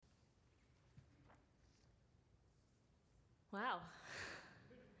Wow.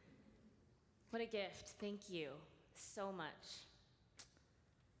 What a gift. Thank you so much.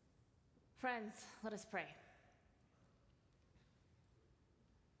 Friends, let us pray.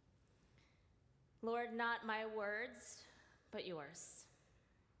 Lord, not my words, but yours.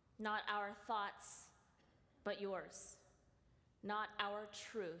 Not our thoughts, but yours. Not our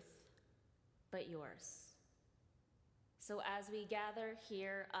truth, but yours. So as we gather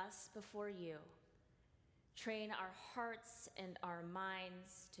here, us before you, train our hearts and our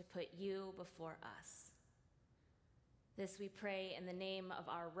minds to put you before us. This we pray in the name of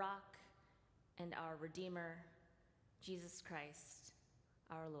our rock and our Redeemer, Jesus Christ,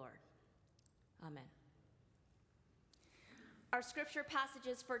 our Lord. Amen. Our scripture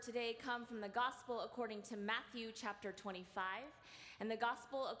passages for today come from the Gospel according to Matthew chapter 25 and the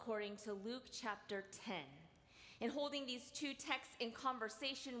Gospel according to Luke chapter 10. In holding these two texts in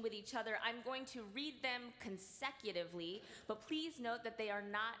conversation with each other, I'm going to read them consecutively, but please note that they are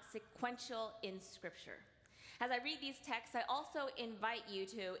not sequential in Scripture. As I read these texts, I also invite you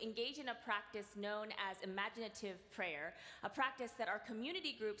to engage in a practice known as imaginative prayer, a practice that our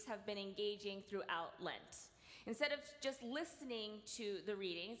community groups have been engaging throughout Lent. Instead of just listening to the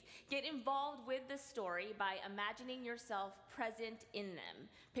readings, get involved with the story by imagining yourself present in them,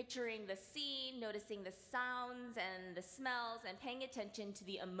 picturing the scene, noticing the sounds and the smells, and paying attention to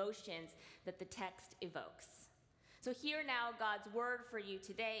the emotions that the text evokes. So hear now God's word for you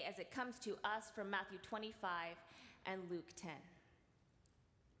today as it comes to us from Matthew 25 and Luke 10.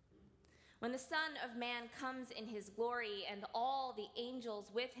 When the Son of Man comes in his glory and all the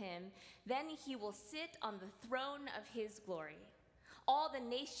angels with him, then he will sit on the throne of his glory. All the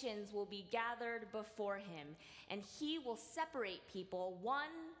nations will be gathered before him, and he will separate people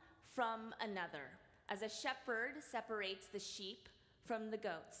one from another, as a shepherd separates the sheep from the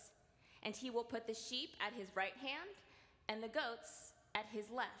goats. And he will put the sheep at his right hand and the goats at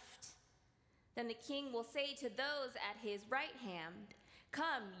his left. Then the king will say to those at his right hand,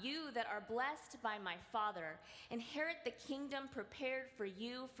 "Come, you that are blessed by my Father, inherit the kingdom prepared for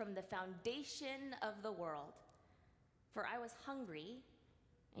you from the foundation of the world. For I was hungry,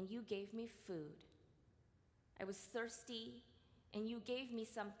 and you gave me food. I was thirsty, and you gave me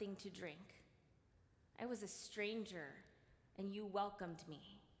something to drink. I was a stranger, and you welcomed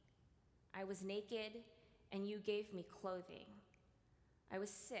me. I was naked, and you gave me clothing. I was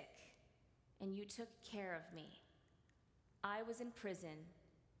sick, and you took care of me. I was in prison,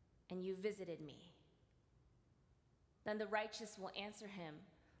 and you visited me." Then the righteous will answer him,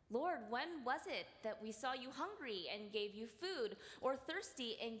 "Lord, when was it that we saw you hungry and gave you food, or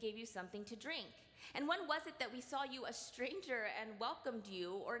thirsty and gave you something to drink? And when was it that we saw you a stranger and welcomed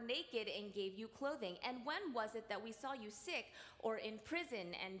you, or naked and gave you clothing? And when was it that we saw you sick or in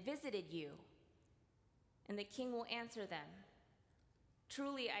prison and visited you?" And the king will answer them,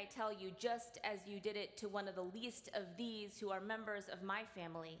 "Truly I tell you, just as you did it to one of the least of these who are members of my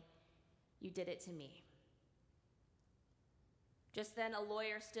family, you did it to me." Just then a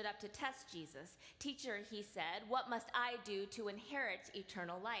lawyer stood up to test Jesus. "Teacher," he said, "what must I do to inherit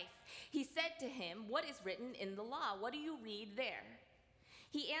eternal life?" He said to him, "What is written in the law? What do you read there?"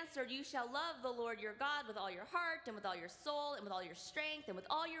 He answered, "You shall love the Lord your God with all your heart and with all your soul and with all your strength and with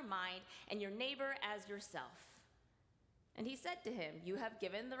all your mind, and your neighbor as yourself." And he said to him, "You have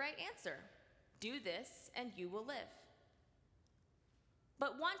given the right answer. Do this, and you will live."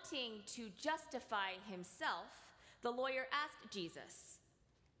 But wanting to justify himself, the lawyer asked Jesus,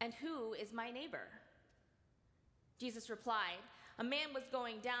 "And who is my neighbor?" Jesus replied, "A man was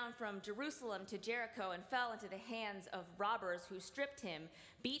going down from Jerusalem to Jericho and fell into the hands of robbers who stripped him,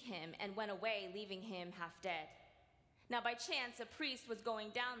 beat him, and went away, leaving him half dead. Now by chance a priest was going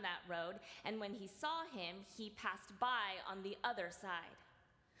down that road, and when he saw him, he passed by on the other side.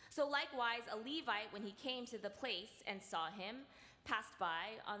 So likewise a Levite, when he came to the place and saw him, passed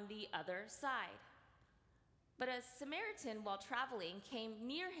by on the other side. But a Samaritan, while traveling, came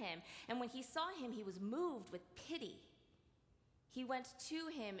near him, and when he saw him, he was moved with pity. He went to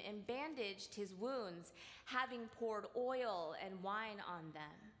him and bandaged his wounds, having poured oil and wine on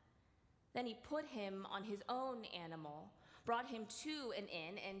them. Then he put him on his own animal, brought him to an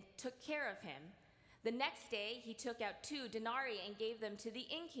inn, and took care of him. The next day he took out 2 denarii and gave them to the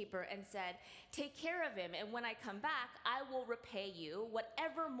innkeeper and said, 'Take care of him, and when I come back, I will repay you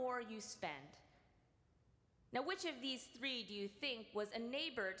whatever more you spend.' Now which of these 3 do you think was a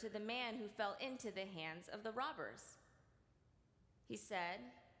neighbor to the man who fell into the hands of the robbers?" He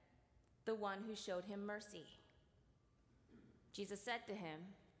said, "The one who showed him mercy." Jesus said to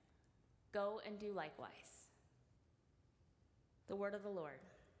him, "Go and do likewise." The word of the Lord.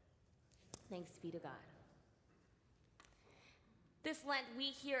 Thanks be to God. This Lent, we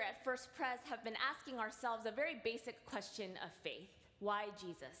here at First Pres have been asking ourselves a very basic question of faith. Why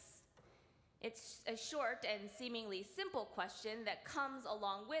Jesus? It's a short and seemingly simple question that comes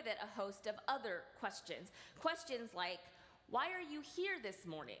along with it a host of other questions. Questions like, why are you here this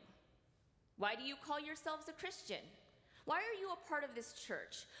morning? Why do you call yourselves a Christian? Why are you a part of this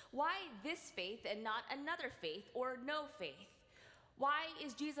church? Why this faith and not another faith or no faith? Why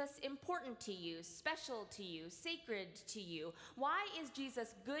is Jesus important to you, special to you, sacred to you? Why is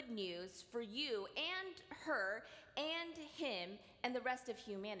Jesus good news for you and her and him and the rest of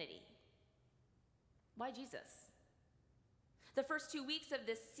humanity? Why Jesus? The first 2 weeks of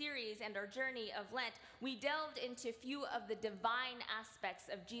this series and our journey of Lent, we delved into a few of the divine aspects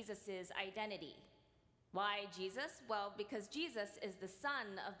of Jesus' identity. Why Jesus? Well, because Jesus is the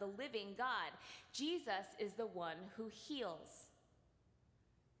Son of the living God. Jesus is the one who heals.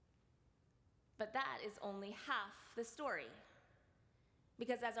 But that is only half the story.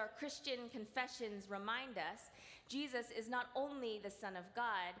 Because as our Christian confessions remind us, Jesus is not only the Son of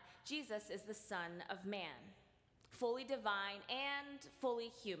God, Jesus is the Son of Man. Fully divine and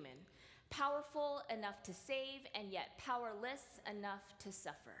fully human. Powerful enough to save and yet powerless enough to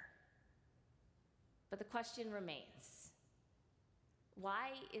suffer. But the question remains, why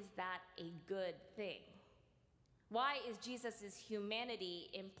is that a good thing? Why is Jesus' humanity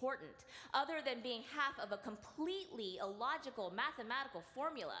important? Other than being half of a completely illogical mathematical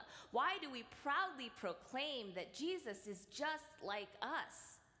formula, why do we proudly proclaim that Jesus is just like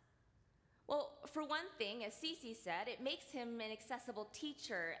us? Well, for one thing, as Cece said, it makes him an accessible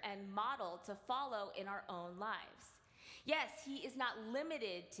teacher and model to follow in our own lives. Yes, he is not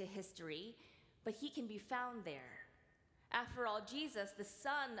limited to history, but he can be found there. After all, Jesus, the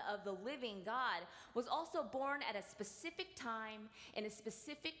Son of the living God, was also born at a specific time, in a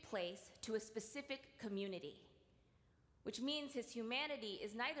specific place, to a specific community, which means his humanity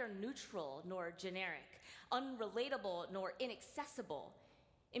is neither neutral nor generic, unrelatable nor inaccessible.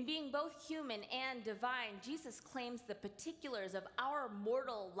 In being both human and divine, Jesus claims the particulars of our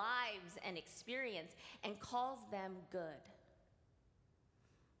mortal lives and experience and calls them good.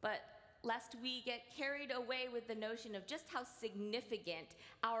 But lest we get carried away with the notion of just how significant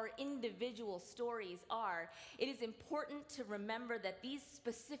our individual stories are, it is important to remember that these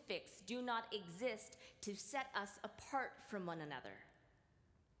specifics do not exist to set us apart from one another,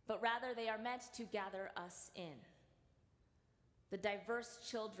 but rather they are meant to gather us in. The diverse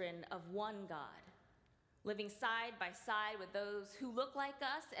children of one God, living side by side with those who look like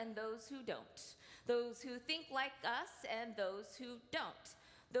us and those who don't, those who think like us and those who don't,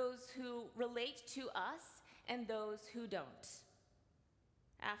 those who relate to us and those who don't.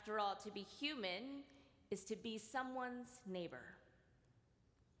 After all, to be human is to be someone's neighbor.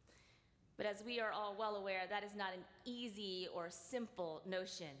 But as we are all well aware, that is not an easy or simple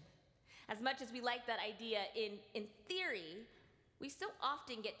notion. As much as we like that idea in theory, we so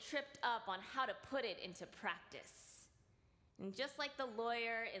often get tripped up on how to put it into practice. And just like the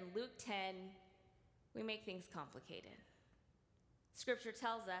lawyer in Luke 10, we make things complicated. Scripture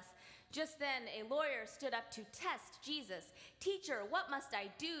tells us, just then a lawyer stood up to test Jesus. "Teacher, what must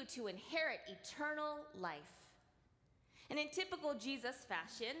I do to inherit eternal life?" And in typical Jesus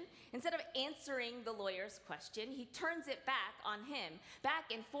fashion, instead of answering the lawyer's question, he turns it back on him.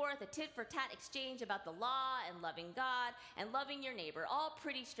 Back and forth, a tit-for-tat exchange about the law and loving God and loving your neighbor, all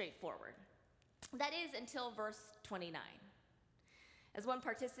pretty straightforward. That is until verse 29. As one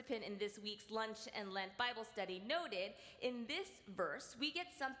participant in this week's Lunch and Lent Bible study noted, in this verse, we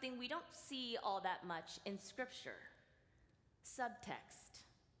get something we don't see all that much in Scripture: subtext.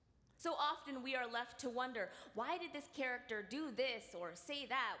 So often we are left to wonder, why did this character do this or say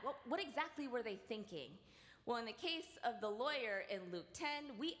that? What exactly were they thinking? Well, in the case of the lawyer in Luke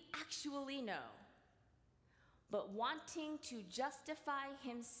 10, we actually know. But wanting to justify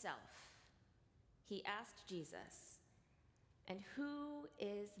himself, he asked Jesus, "And who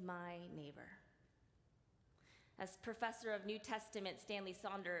is my neighbor?" As professor of New Testament Stanley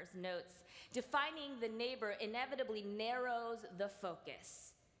Saunders notes, defining the neighbor inevitably narrows the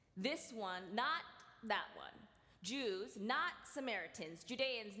focus. This one, not that one. Jews, not Samaritans.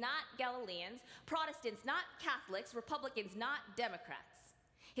 Judeans, not Galileans. Protestants, not Catholics. Republicans, not Democrats.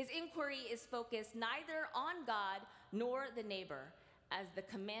 His inquiry is focused neither on God nor the neighbor, as the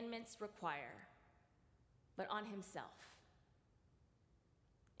commandments require, but on himself.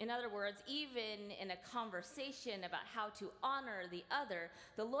 In other words, even in a conversation about how to honor the other,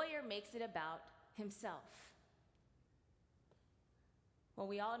 the lawyer makes it about himself. Well,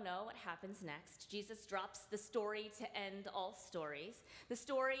 we all know what happens next. Jesus drops the story to end all stories, the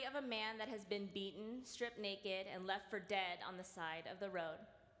story of a man that has been beaten, stripped naked, and left for dead on the side of the road.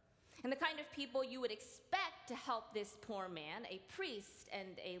 And the kind of people you would expect to help this poor man, a priest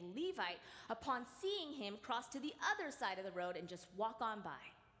and a Levite, upon seeing him cross to the other side of the road and just walk on by.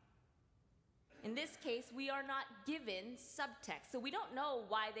 In this case, we are not given subtext, so we don't know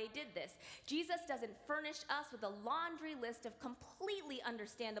why they did this. Jesus doesn't furnish us with a laundry list of completely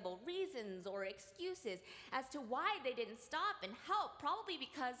understandable reasons or excuses as to why they didn't stop and help, probably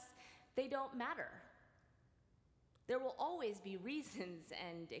because they don't matter. There will always be reasons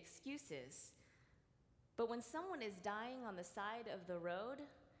and excuses. But when someone is dying on the side of the road,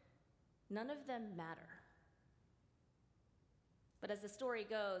 none of them matter. But as the story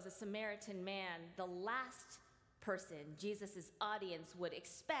goes, a Samaritan man, the last person Jesus' audience would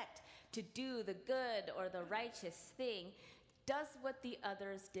expect to do the good or the righteous thing, does what the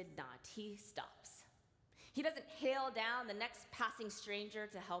others did not. He stops. He doesn't hail down the next passing stranger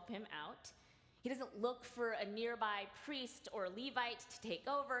to help him out. He doesn't look for a nearby priest or Levite to take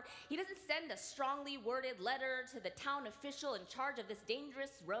over. He doesn't send a strongly worded letter to the town official in charge of this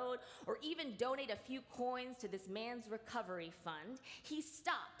dangerous road or even donate a few coins to this man's recovery fund. He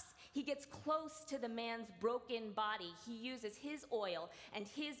stops. He gets close to the man's broken body. He uses his oil and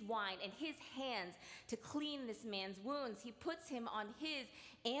his wine and his hands to clean this man's wounds. He puts him on his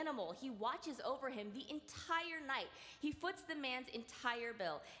animal. He watches over him the entire night. He foots the man's entire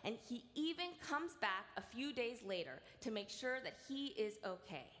bill, and he even comes back a few days later to make sure that he is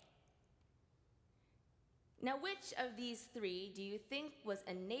okay. Now, which of these three do you think was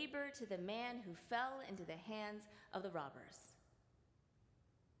a neighbor to the man who fell into the hands of the robbers?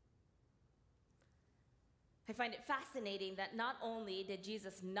 I find it fascinating that not only did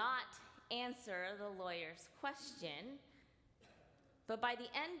Jesus not answer the lawyer's question, but by the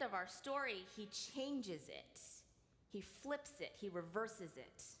end of our story, he changes it. He flips it. He reverses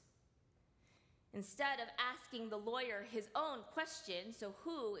it. Instead of asking the lawyer his own question, so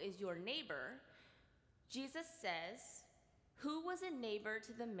who is your neighbor? Jesus says, who was a neighbor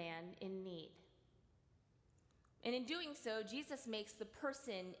to the man in need? And in doing so, Jesus makes the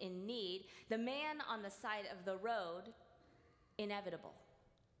person in need, the man on the side of the road, inevitable.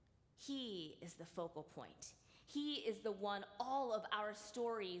 He is the focal point. He is the one all of our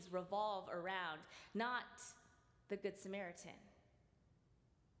stories revolve around, not the Good Samaritan.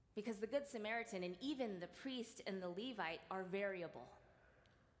 Because the Good Samaritan and even the priest and the Levite are variable.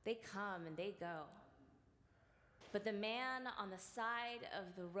 They come and they go. But the man on the side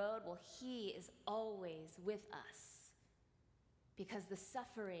of the road, well, he is always with us. Because the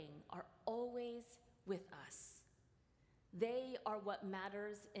suffering are always with us. They are what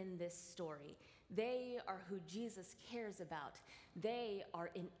matters in this story. They are who Jesus cares about. They are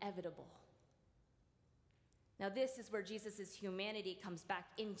inevitable. Now, this is where Jesus' humanity comes back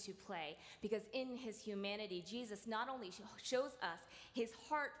into play, because in his humanity, Jesus not only shows us his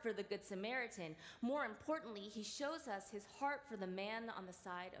heart for the Good Samaritan, more importantly, he shows us his heart for the man on the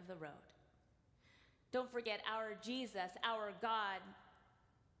side of the road. Don't forget, our Jesus, our God,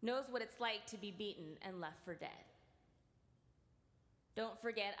 knows what it's like to be beaten and left for dead. Don't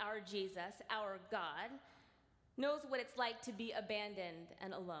forget, our Jesus, our God, knows what it's like to be abandoned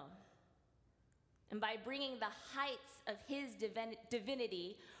and alone. And by bringing the heights of his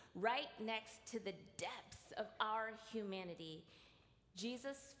divinity right next to the depths of our humanity,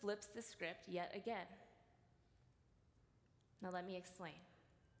 Jesus flips the script yet again. Now let me explain.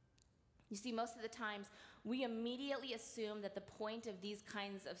 You see, most of the times, we immediately assume that the point of these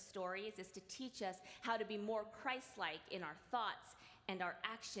kinds of stories is to teach us how to be more Christ-like in our thoughts and our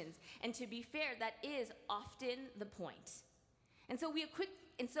actions. And to be fair, that is often the point. And so we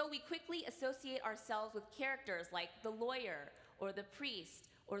quickly associate ourselves with characters like the lawyer or the priest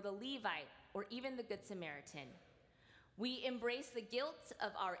or the Levite or even the Good Samaritan. We embrace the guilt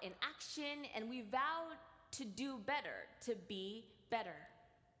of our inaction and we vow to do better, to be better.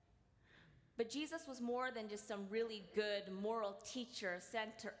 But Jesus was more than just some really good moral teacher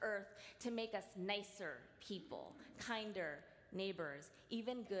sent to earth to make us nicer people, kinder neighbors,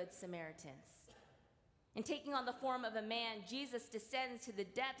 even good Samaritans. And taking on the form of a man, Jesus descends to the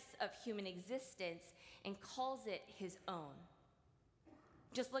depths of human existence and calls it his own.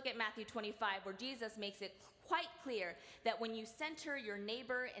 Just look at Matthew 25, where Jesus makes it quite clear that when you center your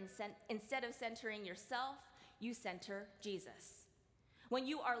neighbor instead of centering yourself, you center Jesus. When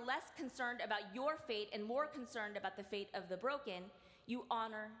you are less concerned about your fate and more concerned about the fate of the broken, you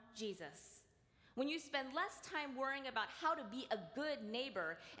honor Jesus. When you spend less time worrying about how to be a good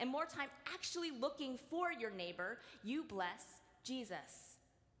neighbor and more time actually looking for your neighbor, you bless Jesus.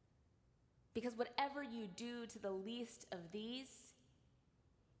 Because whatever you do to the least of these,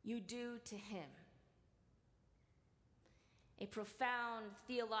 you do to him. A profound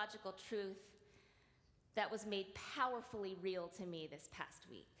theological truth that was made powerfully real to me this past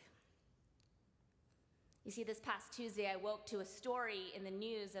week. You see, this past Tuesday, I woke to a story in the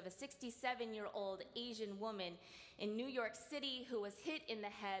news of a 67-year-old Asian woman in New York City who was hit in the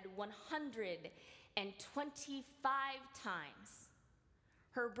head 125 times.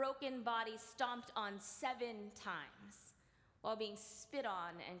 Her broken body stomped on 7 times while being spit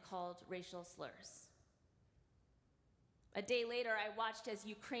on and called racial slurs. A day later, I watched as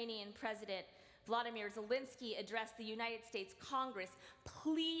Ukrainian President Vladimir Zelensky addressed the United States Congress,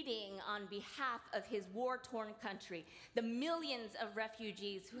 pleading on behalf of his war-torn country, the millions of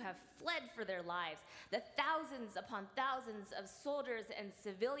refugees who have fled for their lives, the thousands upon thousands of soldiers and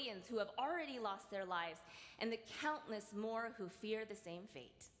civilians who have already lost their lives, and the countless more who fear the same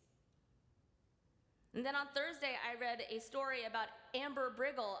fate. And then on Thursday, I read a story about Amber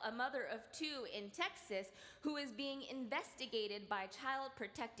Briggle, a mother of 2 in Texas, who is being investigated by Child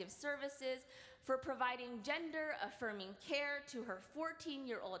Protective Services for providing gender-affirming care to her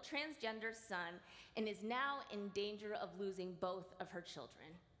 14-year-old transgender son and is now in danger of losing both of her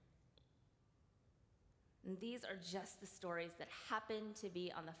children. And these are just the stories that happened to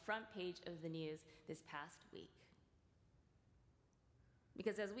be on the front page of the news this past week.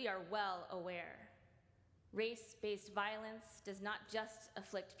 Because as we are well aware, race-based violence does not just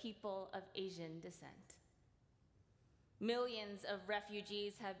afflict people of Asian descent. Millions of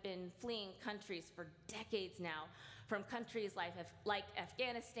refugees have been fleeing countries for decades now, from countries like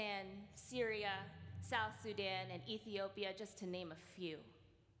Afghanistan, Syria, South Sudan, and Ethiopia, just to name a few.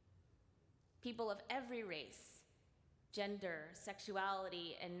 People of every race, gender,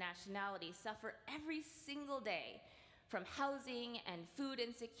 sexuality, and nationality suffer every single day from housing and food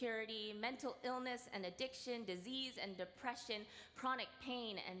insecurity, mental illness and addiction, disease and depression, chronic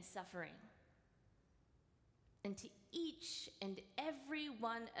pain and suffering. And to each and every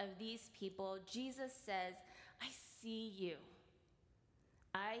one of these people, Jesus says, I see you.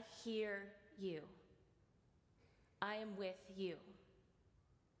 I hear you. I am with you.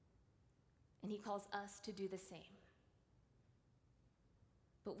 And he calls us to do the same.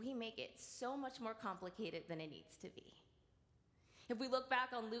 But we make it so much more complicated than it needs to be. If we look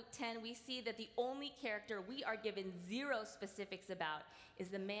back on Luke 10, we see that the only character we are given 0 specifics about is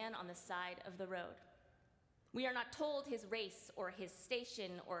the man on the side of the road. We are not told his race or his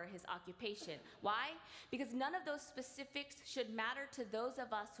station or his occupation. Why? Because none of those specifics should matter to those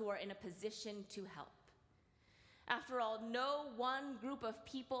of us who are in a position to help. After all, no one group of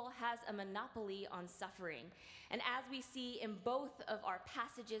people has a monopoly on suffering. And as we see in both of our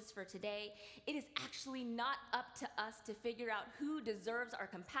passages for today, it is actually not up to us to figure out who deserves our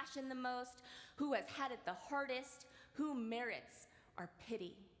compassion the most, who has had it the hardest, who merits our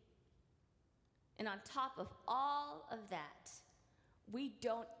pity. And on top of all of that, we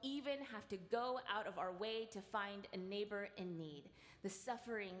don't even have to go out of our way to find a neighbor in need. The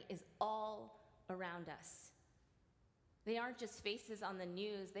suffering is all around us. They aren't just faces on the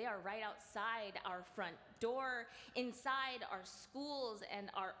news. They are right outside our front door, inside our schools and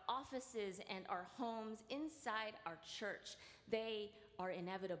our offices and our homes, inside our church. They are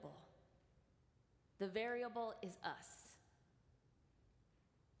inevitable. The variable is us.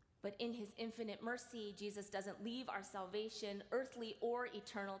 But in his infinite mercy, Jesus doesn't leave our salvation, earthly or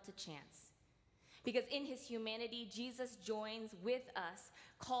eternal, to chance. Because in his humanity, Jesus joins with us,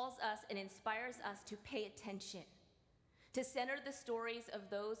 calls us, and inspires us to pay attention, to center the stories of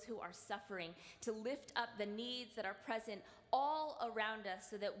those who are suffering, to lift up the needs that are present all around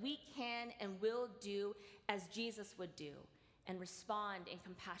us so that we can and will do as Jesus would do and respond in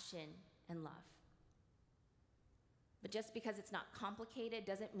compassion and love. But just because it's not complicated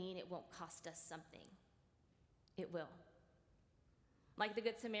doesn't mean it won't cost us something. It will. Like the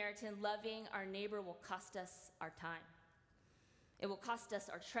Good Samaritan, loving our neighbor will cost us our time. It will cost us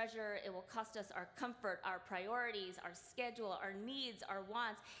our treasure. It will cost us our comfort, our priorities, our schedule, our needs, our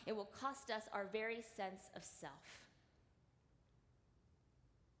wants. It will cost us our very sense of self.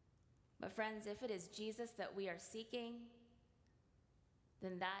 But friends, if it is Jesus that we are seeking,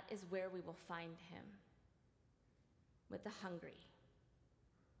 then that is where we will find him. With the hungry,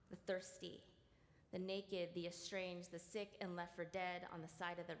 the thirsty, the naked, the estranged, the sick and left for dead on the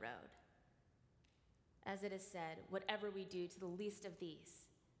side of the road. As it is said, whatever we do to the least of these,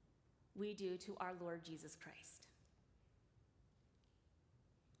 we do to our Lord Jesus Christ.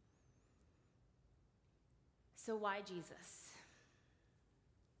 So why Jesus?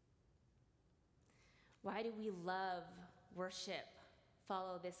 Why do we love, worship,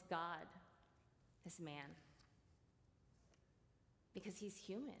 follow this God this man, because he's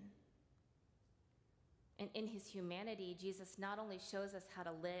human. And in his humanity, Jesus not only shows us how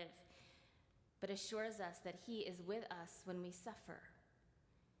to live, but assures us that he is with us when we suffer,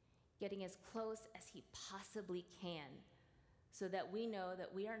 getting as close as he possibly can so that we know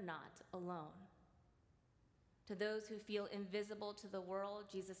that we are not alone. To those who feel invisible to the world,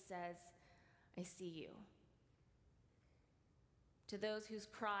 Jesus says, I see you. To those whose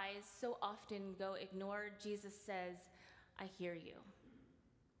cries so often go ignored, Jesus says, I hear you.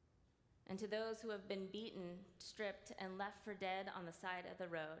 And to those who have been beaten, stripped, and left for dead on the side of the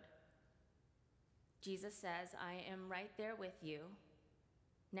road, Jesus says, I am right there with you,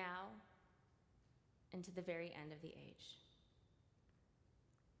 now and to the very end of the age.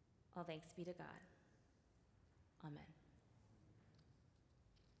 All thanks be to God. Amen.